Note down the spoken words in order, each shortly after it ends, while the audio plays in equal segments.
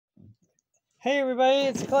Hey everybody,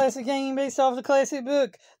 it's a classic game based off the classic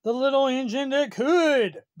book, The Little Engine That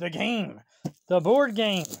Could. The game. The board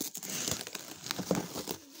game.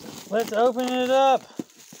 Let's open it up.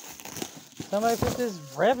 Somebody put this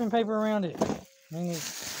wrapping paper around it. And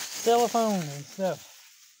his telephone and stuff.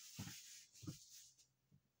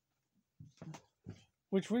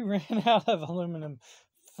 Which we ran out of aluminum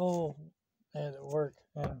full at work.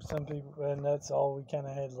 And some people, and that's all we kind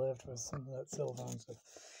of had left was some of that telephone stuff.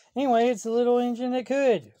 Anyway, it's a little engine that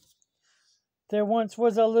could. There once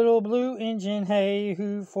was a little blue engine, hey,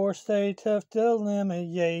 who forced a tough dilemma,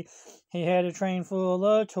 yay. He had a train full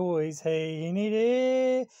of toys, hey, he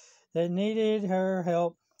needed her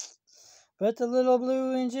help. But the little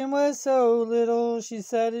blue engine was so little, she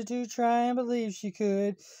decided to try and believe she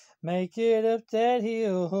could make it up that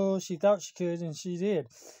hill. She thought she could, and she did.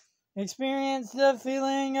 Experience the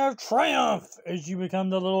feeling of triumph as you become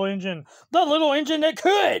the little engine that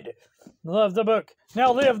could. Love the book,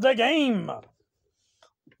 now live the game.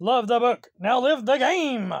 Love the book, now live the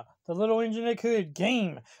game. The Little Engine That Could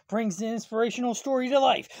game brings the inspirational story to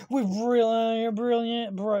life with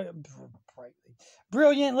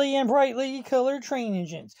brilliantly and brightly colored train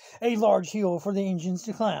engines, a large hill for the engines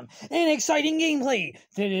to climb, and exciting gameplay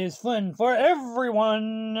that is fun for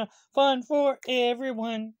everyone. Fun for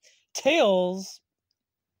everyone. Tails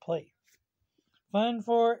play. Fun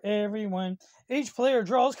for everyone. Each player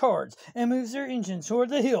draws cards and moves their engine toward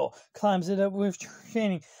the hill, climbs it up with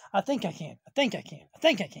training. I think I can. I think I can. I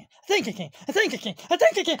think I can. I think I can. I think I can. I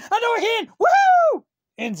think I can. I know I can. Woohoo!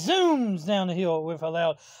 And zooms down the hill with a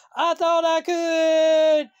loud, I thought I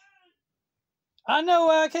could. I know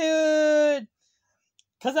I could.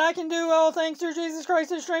 'Cause I can do all things through Jesus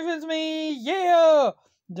Christ that strengthens me. Yeah!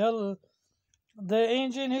 The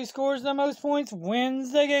engine who scores the most points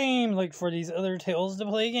wins the game. Look for these other Tales to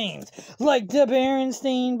Play games, like the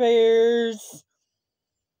Berenstein Bears,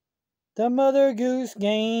 the Mother Goose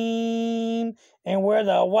game, and Where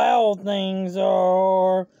the Wild Things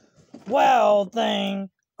Are. Wild thing,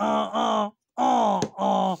 you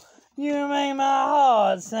make my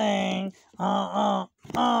heart sing,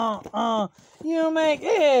 you make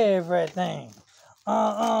everything,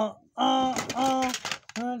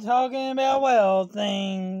 I'm talking about wild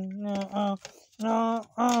things,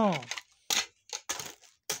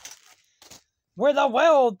 where the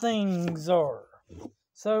wild things are.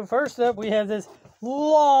 So first up, we have this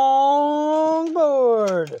long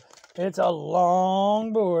board. It's a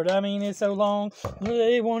long board. I mean, it's so long,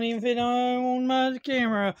 it won't even fit on my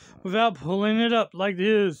camera without pulling it up like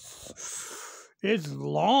this. It's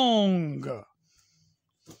long.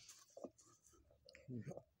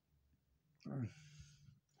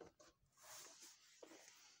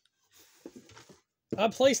 A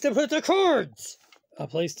place to put the cards. A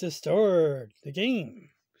place to start the game.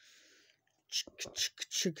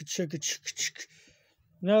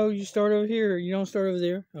 No, you start over here. You don't start over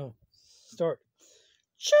there. Oh, start.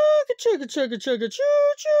 Chugga, chugga, chugga, choo, choo.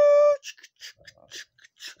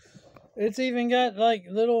 It's even got like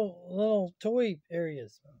little toy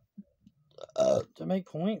areas to make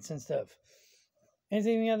points and stuff. It's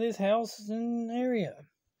even got this house and area.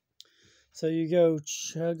 So you go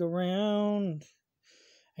chug around,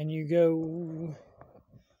 and you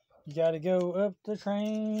gotta go up the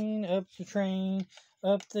train, up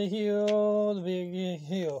the hill, the big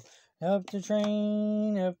hill. Up the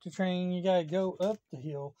train, you gotta go up the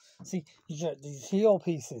hill. See, you got these hill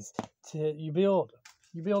pieces you build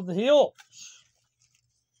the hill.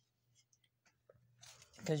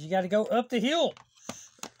 Because you gotta go up the hill.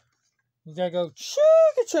 You gotta go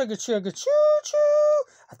chugga, chugga, chugga, choo, choo.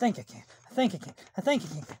 I think I can. I think I can. I think I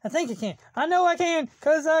can. I think I can. I know I can,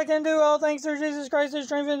 because I can do all things through Jesus Christ that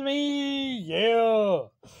strengthens me. Yeah.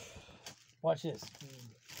 Watch this.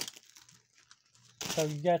 So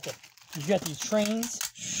you got these trains.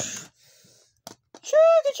 Chugga,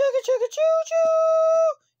 chugga, chugga, choo,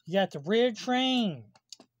 choo. You got the red train.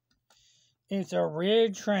 It's a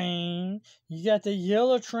red train. You got the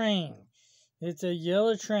yellow train. It's a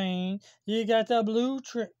yellow train. You got the blue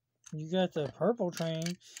train. You got the purple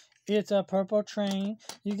train. It's a purple train.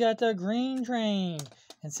 You got the green train.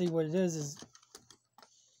 And see what it is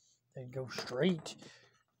they go straight.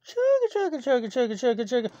 Chugga, chugga, chugga, chugga, chugga,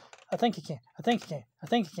 chugga. I think I can. I think I can. I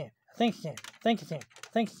think I can. I think I can. I think I can. I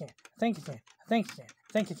think I can. I think I can. I think I can. I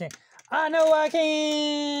think I can. I know I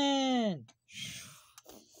can.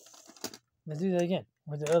 Let's do that again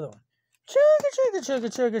with the other one. Chugga, chugga, chugga,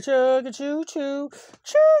 chugga, chugga, choo, choo.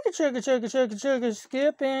 Chugga, chugga, chugga, chugga, chugga,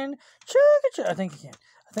 skipping. Chugga, chugga. I think I can.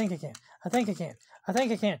 I think I can. I think I can. I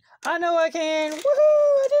think I can. I know I can. Woohoo!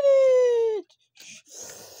 I did it!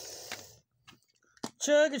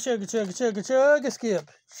 Chug a chug a chug a chug a chug a skip.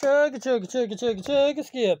 Chug a chug a chug a chug a chug a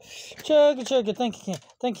skip. Chug a chug a think you can.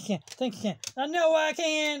 Think you can. Think you can. I know I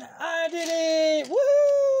can. I did it.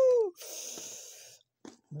 Woohoo!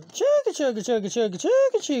 Chug a chug a chug a chug a chug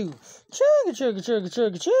a chew. Chug a chug a chug a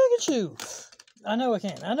chug a chug a chew. I know I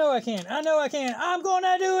can. I know I can. I know I can. I'm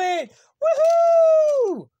gonna do it.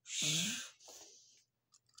 Woohoo!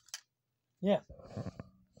 Yeah.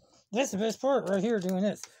 That's the best part right here doing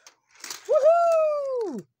this.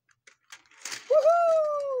 Woohoo!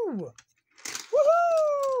 Woohoo!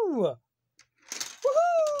 Woohoo!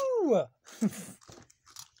 Woohoo!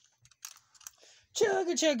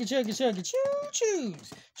 Chugga chugga chugga chugga choo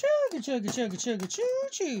choose. Chugga chugga chugga chugga choo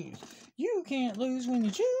choose. You can't lose when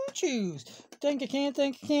you choose. Think I can,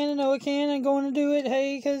 I know I can, I'm going to do it.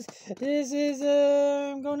 Hey, cause this is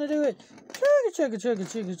I'm going to do it. Chugga chugga chugga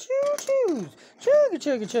chugga choo choose. Chugga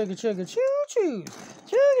chugga chugga chugga choo choose.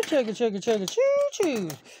 Chugga chugga chugga chugga choo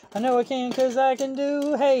choose. I know I can, cause I can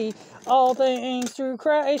do. Hey, all things through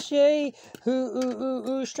Christ, yea,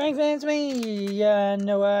 who strengthens me. I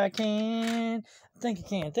know I can. Think I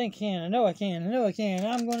can, I know I can,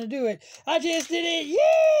 I'm gonna do it. I just did it,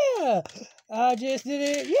 yeah! I just did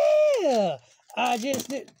it, yeah! I just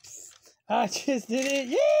did it,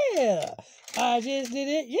 yeah! I just did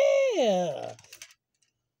it, yeah!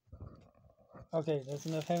 Okay, that's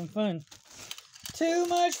enough having fun. Too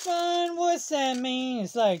much fun, what's that mean?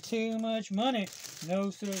 It's like too much money,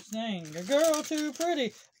 no such thing. The girl too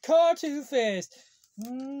pretty, car too fast.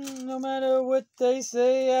 No matter what they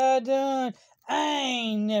say I done, I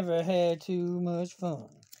ain't never had too much fun.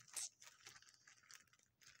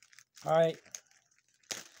 Alright.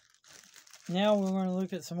 Now we're going to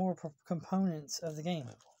look at some more components of the game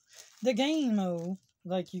mode. The game mode,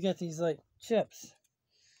 like you got these like chips.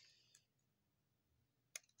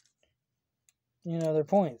 You know, they're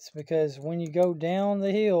points. Because when you go down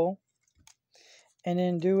the hill and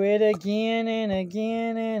then do it again and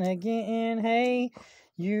again and again, hey,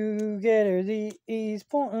 you get her these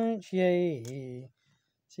points, yay.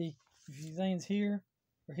 See, if you things here,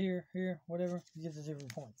 or here, whatever, you get the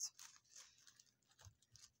different points.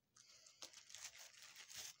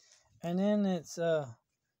 And then it's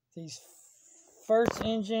these first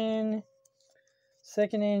engine,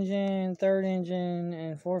 second engine, third engine,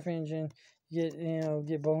 and fourth engine. You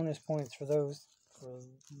get bonus points for those for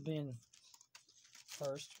being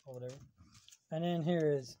first or whatever. And then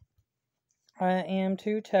here is I am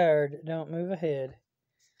too tired. Don't move ahead.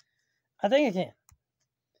 I think I can.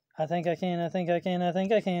 I think I can. I think I can. I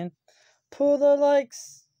think I can. Pull the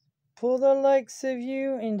likes of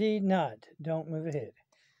you. Indeed not. Don't move ahead.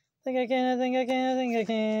 I think I can. I think I can. I think I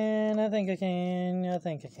can. I think I can. I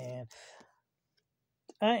think I can.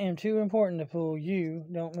 I am too important to pull you.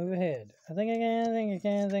 Don't move ahead. I think I can. I think I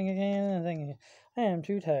can. I think I can. I think I can. I am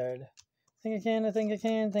too tired. I think I can. I think I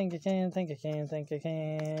can. Think I can. Think I can. Think I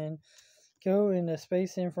can. Go in the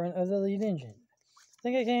space in front of the lead engine.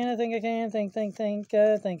 Think I can, I think I can, think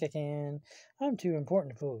I can. I'm too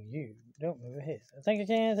important to pull you. Don't move ahead. I think I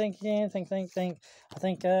can, think I can, think. I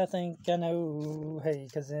think I know. Hey,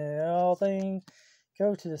 because all things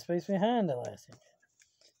go to the space behind the last engine.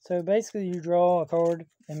 So basically you draw a card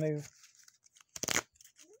and move.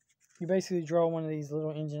 You basically draw one of these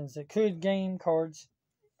little engines that could gain cards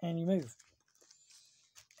and you move.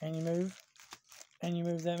 And you move. And you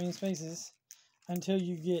move that many spaces until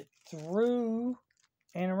you get through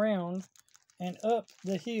and around and up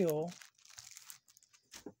the hill.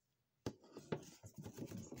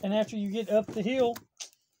 And after you get up the hill,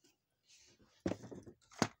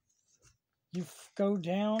 you go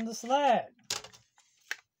down the slide.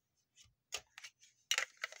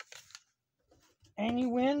 And you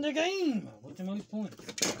win the game with the most points.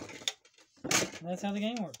 And that's how the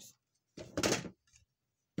game works.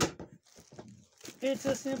 It's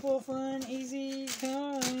a simple, fun, easy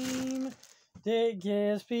game that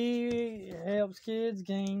helps kids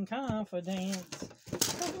gain confidence.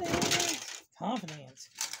 Confidence.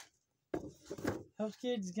 Helps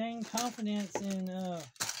kids gain confidence in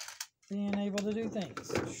being able to do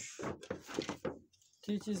things.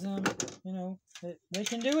 Teaches them, that they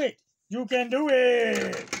can do it. You can do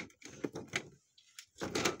it.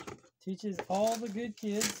 Teaches all the good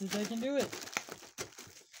kids that they can do it.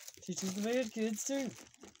 Teaches the bad kids too.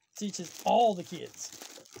 Teaches all the kids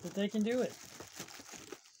that they can do it.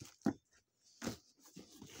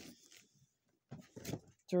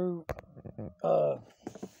 Through,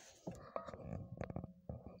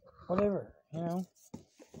 whatever,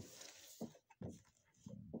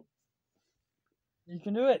 You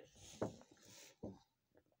can do it.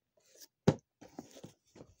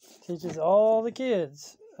 Teaches all the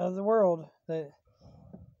kids of the world that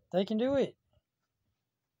They can do it.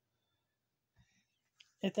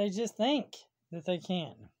 If they just think that they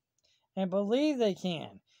can and believe they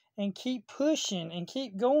can and keep pushing and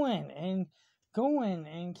keep going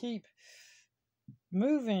and keep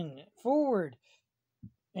moving forward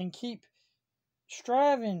and keep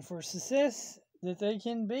striving for success, that they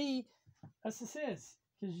can be a success.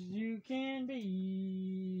 Because you can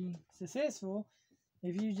be successful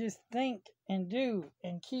if you just think and do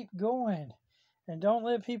and keep going. And don't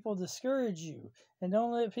let people discourage you. And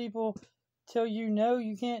don't let people tell you no,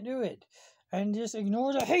 you can't do it. And just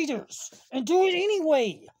ignore the haters and do it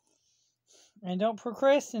anyway. And don't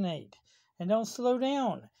procrastinate. And don't slow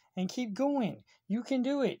down. And keep going. You can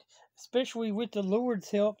do it. Especially with the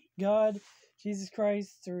Lord's help, God, Jesus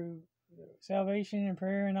Christ, through salvation and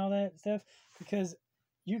prayer and all that stuff. Because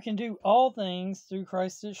you can do all things through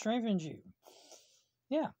Christ that strengthens you.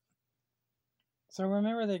 Yeah. So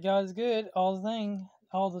remember that God is good all the time.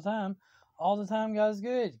 All the time, God is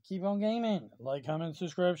good. Keep on gaming. Like, comment,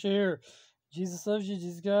 subscribe, share. Jesus loves you.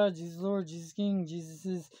 Jesus God. Jesus Lord. Jesus King. Jesus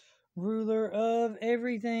is ruler of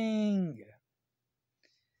everything.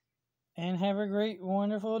 And have a great,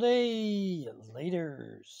 wonderful day.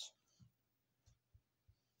 Laters.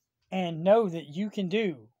 And know that you can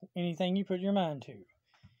do anything you put your mind to.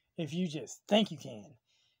 If you just think you can.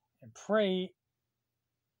 And pray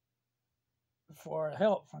for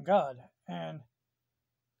help from God. And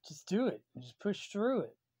just do it. And just push through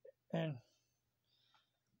it. And,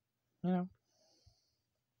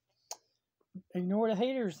 ignore the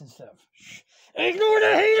haters and stuff. Ignore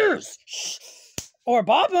the haters! Or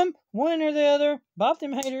bop them. One or the other. Bop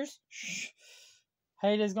them haters.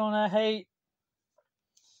 Hate is gonna hate.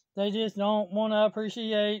 They just don't want to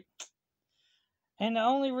appreciate. And the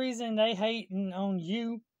only reason they hating on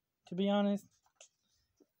you, to be honest,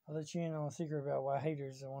 I'll let you in on a secret about why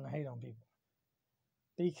haters want to hate on people.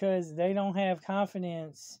 Because they don't have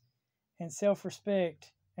confidence and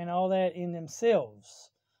self-respect and all that in themselves.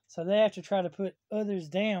 So they have to try to put others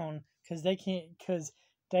down because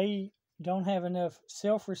they don't have enough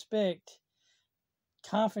self-respect,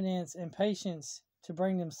 confidence, and patience to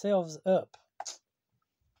bring themselves up.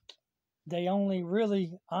 They only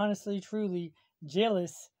really, honestly, truly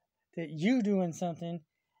jealous that you doing something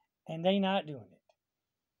and they not doing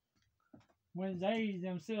it. When they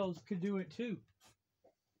themselves could do it too.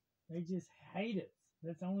 They just hate us.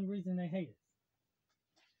 That's the only reason they hate us.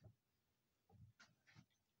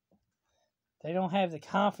 They don't have the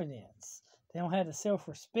confidence. They don't have the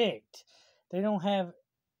self-respect. They don't have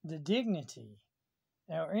the dignity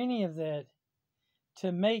or any of that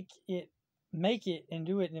to make it and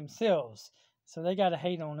do it themselves. So they got to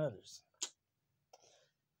hate on others.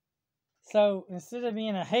 So instead of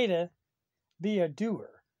being a hater, be a doer.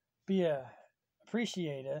 Be a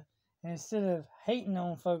appreciator. And instead of hating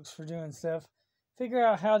on folks for doing stuff, figure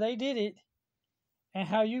out how they did it and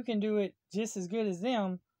how you can do it just as good as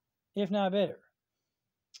them, if not better.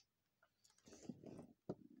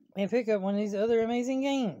 And pick up one of these other amazing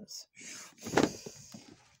games.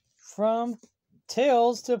 From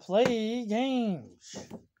Tales to Play Games.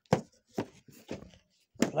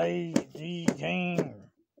 Play the game.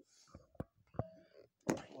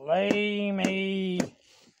 Play me.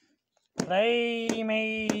 Play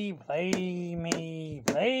me. Play me.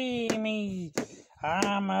 Play me.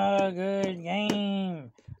 I'm a good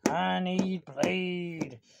game. I need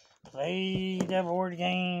played. Play the board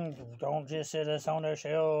game. Don't just sit us on the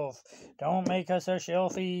shelf. Don't make us a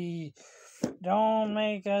shelfie. Don't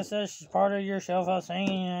make us a part of your shelf of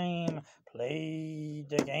same. Play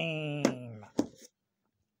the game.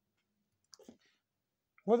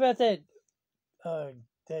 What about that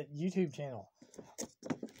YouTube channel?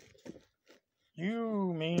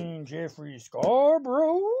 You mean Jeffrey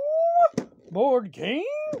Scarborough? Board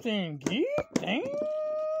games and geek things?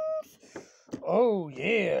 Oh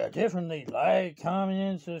yeah, definitely like, comment,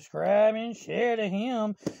 and subscribe and share to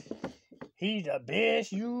him. He's the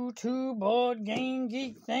best YouTube board game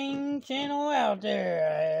geek thing channel out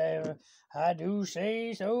there. I do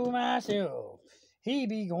say so myself. He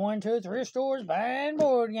be going to thrift stores buying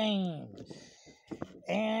board games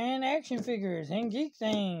and action figures and geek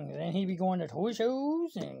things. And he be going to toy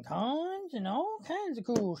shows and cons and all kinds of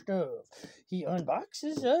cool stuff. He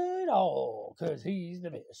unboxes it all because he's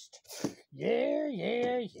the best.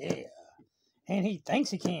 Yeah. And he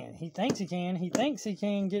thinks he can. He thinks he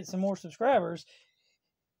can get some more subscribers.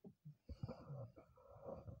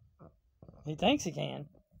 He thinks he can.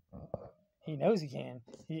 He knows he can.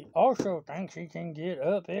 He also thinks he can get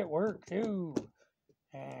up at work too.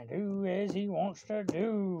 And do as he wants to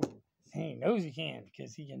do. He knows he can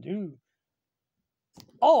because he can do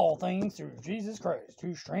all things through Jesus Christ,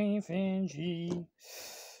 who strengthens ye.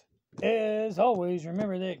 As always,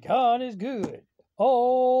 remember that God is good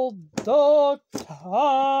all the time.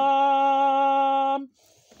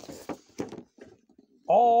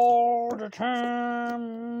 All the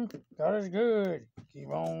time. God is good. Keep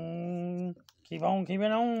on keeping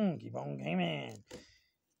on, keep on gaming.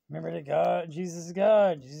 Remember that Jesus is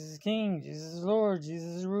God, Jesus is King, Jesus is Lord,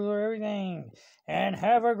 Jesus is ruler of everything. And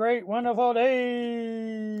have a great, wonderful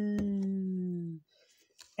day.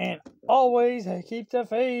 And always keep the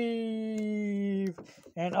faith.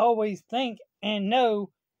 And always think and know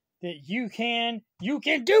that you can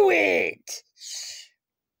do it.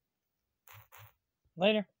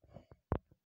 Later.